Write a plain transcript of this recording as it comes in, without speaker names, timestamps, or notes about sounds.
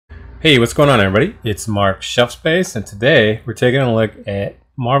Hey, what's going on everybody? It's Mark Shelf Space, and today we're taking a look at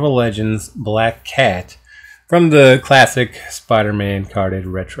Marvel Legends Black Cat from the classic Spider-Man carded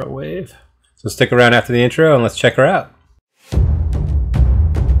retro wave. So stick around after the intro and let's check her out.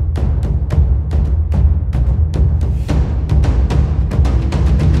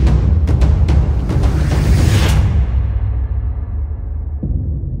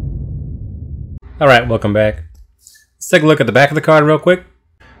 Alright, welcome back. Let's take a look at the back of the card real quick.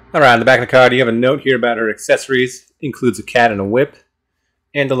 Alright, on the back of the card you have a note here about her accessories. Includes a cat and a whip,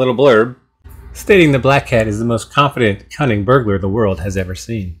 and a little blurb stating the Black Cat is the most confident, cunning burglar the world has ever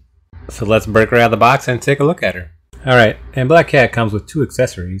seen. So let's break her out of the box and take a look at her. Alright, and Black Cat comes with two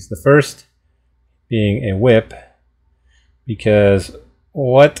accessories. The first being a whip, because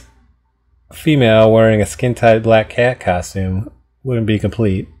what female wearing a skin-tight Black Cat costume wouldn't be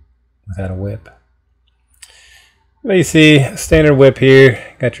complete without a whip? But you see, standard whip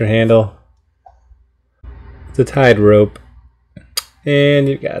here, got your handle. It's a tied rope. And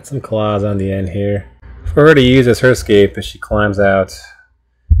you've got some claws on the end here for her to use as her escape as she climbs out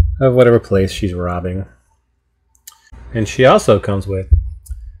of whatever place she's robbing. And she also comes with a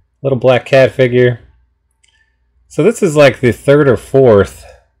little Black Cat figure. So this is like the third or fourth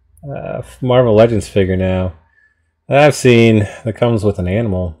Marvel Legends figure now that I've seen that comes with an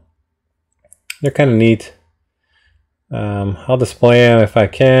animal. They're kind of neat. I'll display them if I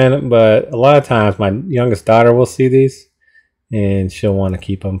can, but a lot of times my youngest daughter will see these and she'll want to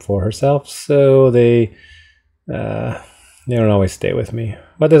keep them for herself, so they don't always stay with me.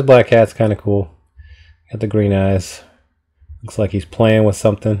 But this Black Cat's kind of cool. Got the green eyes. Looks like he's playing with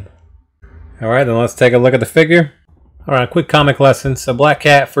something. Alright, then let's take a look at the figure. Alright, quick comic lesson. So Black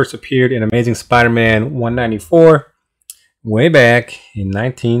Cat first appeared in Amazing Spider-Man 194 way back in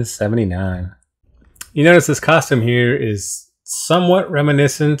 1979. You notice this costume here is somewhat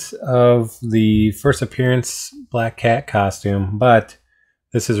reminiscent of the first appearance Black Cat costume, but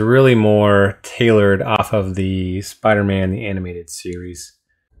this is really more tailored off of the Spider-Man the animated series.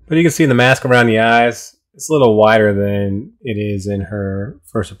 But you can see the mask around the eyes, it's a little wider than it is in her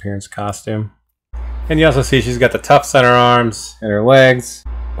first appearance costume. And you also see she's got the tufts on her arms and her legs,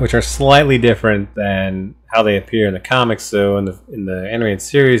 which are slightly different than how they appear in the comics. So in the animated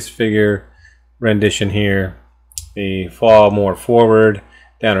series figure rendition here, they fall more forward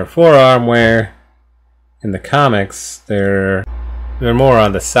down her forearm, where in the comics they're more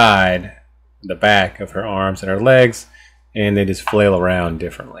on the side, the back of her arms and her legs, and they just flail around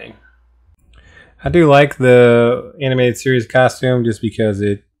differently. I do like the animated series costume just because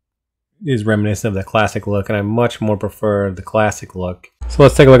it is reminiscent of the classic look, and I much more prefer the classic look. So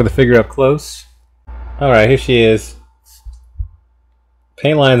let's take a look at the figure up close. Alright, here she is.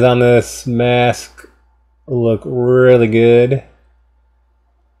 Paint lines on this mask look really good.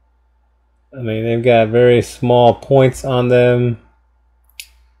 I mean, they've got very small points on them,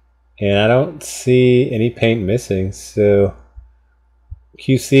 and I don't see any paint missing, so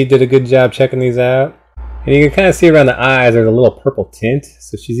QC did a good job checking these out. And you can kind of see around the eyes there's a little purple tint,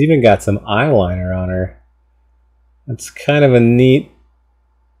 so she's even got some eyeliner on her. That's kind of a neat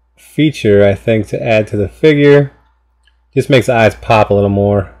feature, I think, to add to the figure. Just makes the eyes pop a little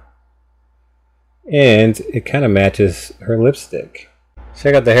more. And it kind of matches her lipstick.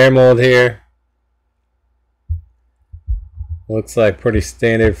 Check out the hair mold here. Looks like pretty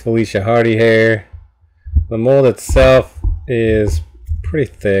standard Felicia Hardy hair. The mold itself is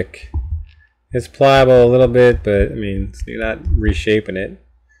pretty thick. It's pliable a little bit, but I mean, you're not reshaping it.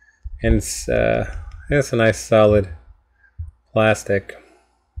 And it's a nice solid plastic.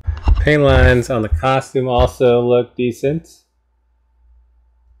 Paint lines on the costume also look decent.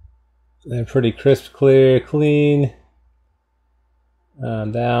 They're pretty crisp, clear, clean.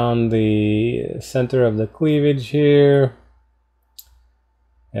 Down the center of the cleavage here.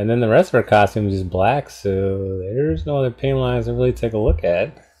 And then the rest of her costume is just black, so there's no other paint lines to really take a look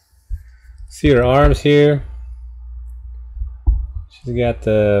at. See her arms here. She's got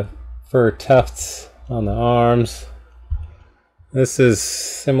the fur tufts on the arms. This is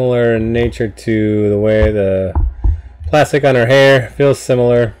similar in nature to the way the plastic on her hair feels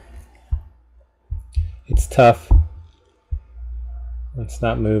similar. It's tough. It's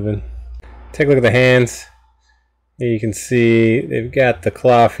not moving. Take a look at the hands. Here you can see they've got the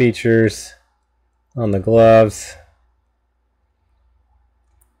claw features on the gloves.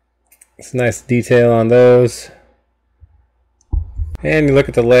 It's nice detail on those. And you look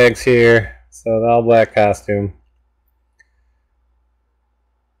at the legs here. So the all black costume.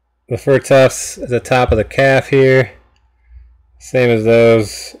 The fur tufts at the top of the calf here, same as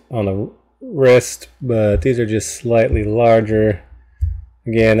those on the wrist, but these are just slightly larger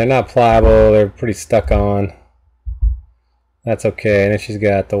Again, they're not pliable, they're pretty stuck on. That's okay. And then she's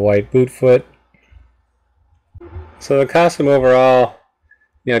got the white boot foot. So the costume overall,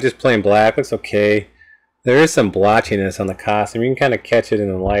 you know, just plain black, looks okay. There is some blotchiness on the costume. You can kind of catch it in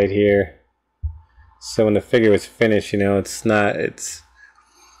the light here. So when the figure was finished, you know, it's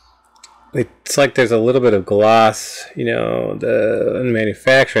like there's a little bit of gloss, you know, the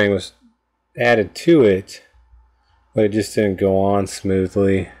manufacturing was added to it, but it just didn't go on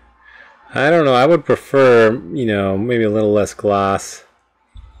smoothly. I don't know, I would prefer, you know, maybe a little less gloss,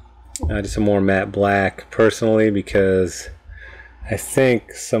 just a more matte black personally, because I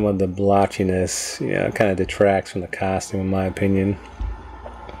think some of the blotchiness, you know, kind of detracts from the costume in my opinion.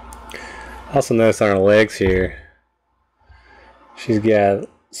 Also notice on her legs here, she's got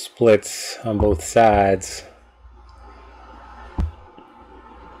splits on both sides.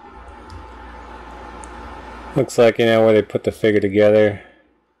 Looks like, you know, where they put the figure together.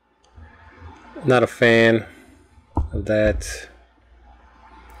 Not a fan of that.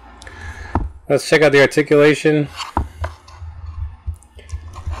 Let's check out the articulation.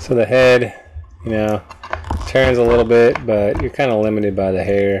 So the head, you know, turns a little bit, but you're kind of limited by the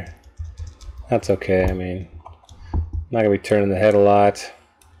hair. That's okay, I mean, I'm not going to be turning the head a lot.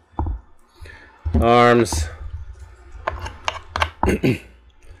 Arms.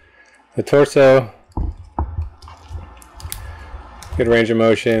 The torso. Good range of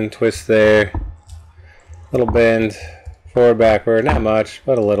motion, twist there. Little bend, forward, backward, not much,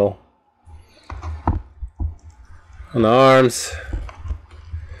 but a little. On the arms,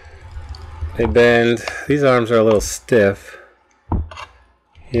 they bend. These arms are a little stiff.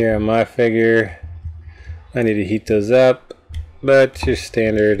 Here on my figure, I need to heat those up, but your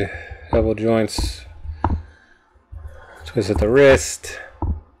standard double joints. Twist at the wrist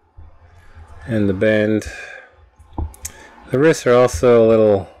and the bend. The wrists are also a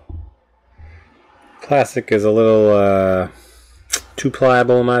little, plastic is a little too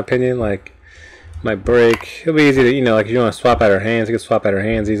pliable in my opinion, like might break. It'll be easy to, you know, like if you want to swap out her hands, you can swap out her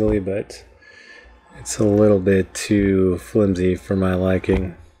hands easily, but it's a little bit too flimsy for my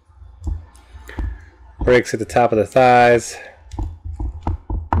liking. Breaks at the top of the thighs,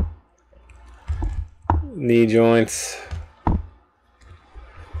 knee joints.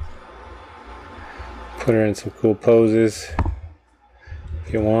 Put her in some cool poses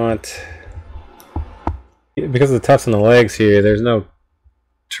if you want. Because of the tufts on the legs here, there's no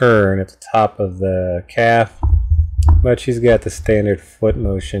turn at the top of the calf, but she's got the standard foot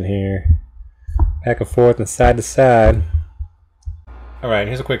motion here, back and forth and side to side. Alright,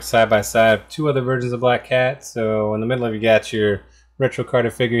 here's a quick side-by-side of two other versions of Black Cat. So in the middle of you got your retro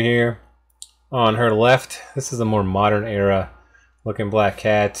carded figure here. On her left, this is a more modern era looking Black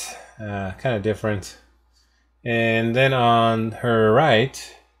Cat, kind of different. And then on her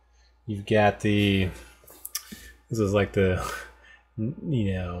right, you've got this is like the,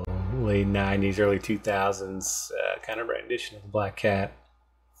 you know, late 90s, early 2000s kind of rendition of the Black Cat.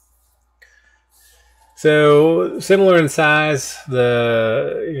 So similar in size,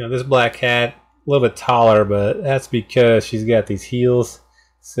 this Black Cat a little bit taller, but that's because she's got these heels.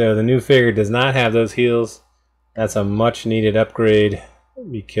 So the new figure does not have those heels. That's a much needed upgrade,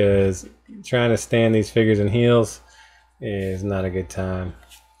 because trying to stand these figures in heels is not a good time.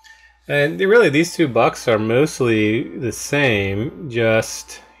 And really, these two bucks are mostly the same,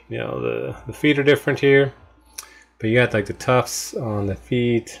 just, you know, the feet are different here, but you got like the tufts on the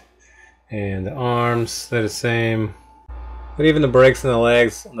feet and the arms, they're the same. But even the breaks in the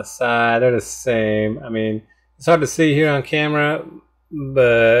legs on the side, they're the same. I mean, it's hard to see here on camera,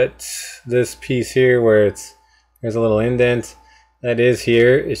 but this piece here where there's a little indent, that is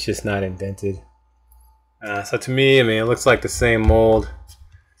here, it's just not indented. So to me, I mean, it looks like the same mold.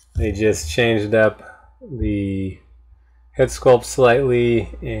 They just changed up the head sculpt slightly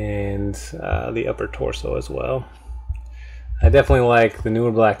and the upper torso as well. I definitely like the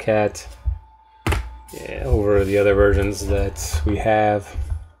newer Black Cat over the other versions that we have.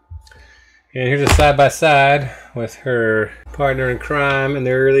 And here's a side-by-side with her partner in crime in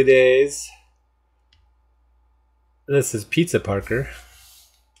the early days. This is Pizza Parker.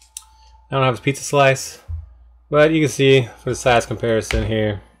 I don't have a pizza slice, but you can see for the size comparison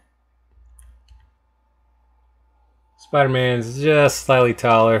here, Spider-Man's just slightly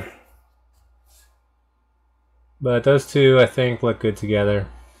taller, but those two I think look good together.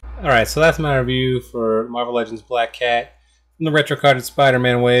 Alright, so that's my review for Marvel Legends Black Cat from the retro carded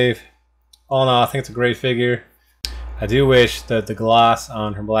Spider-Man wave. All in all, I think it's a great figure. I do wish that the gloss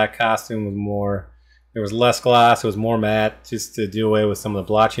on her black costume was more, there was less gloss, it was more matte, just to do away with some of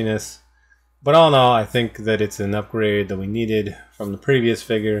the blotchiness. But all in all, I think that it's an upgrade that we needed from the previous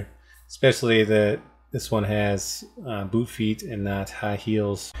figure, especially that this one has boot feet and not high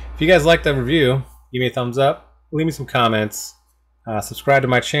heels. If you guys liked that review, give me a thumbs up, leave me some comments, subscribe to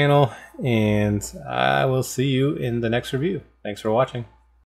my channel, and I will see you in the next review. Thanks for watching.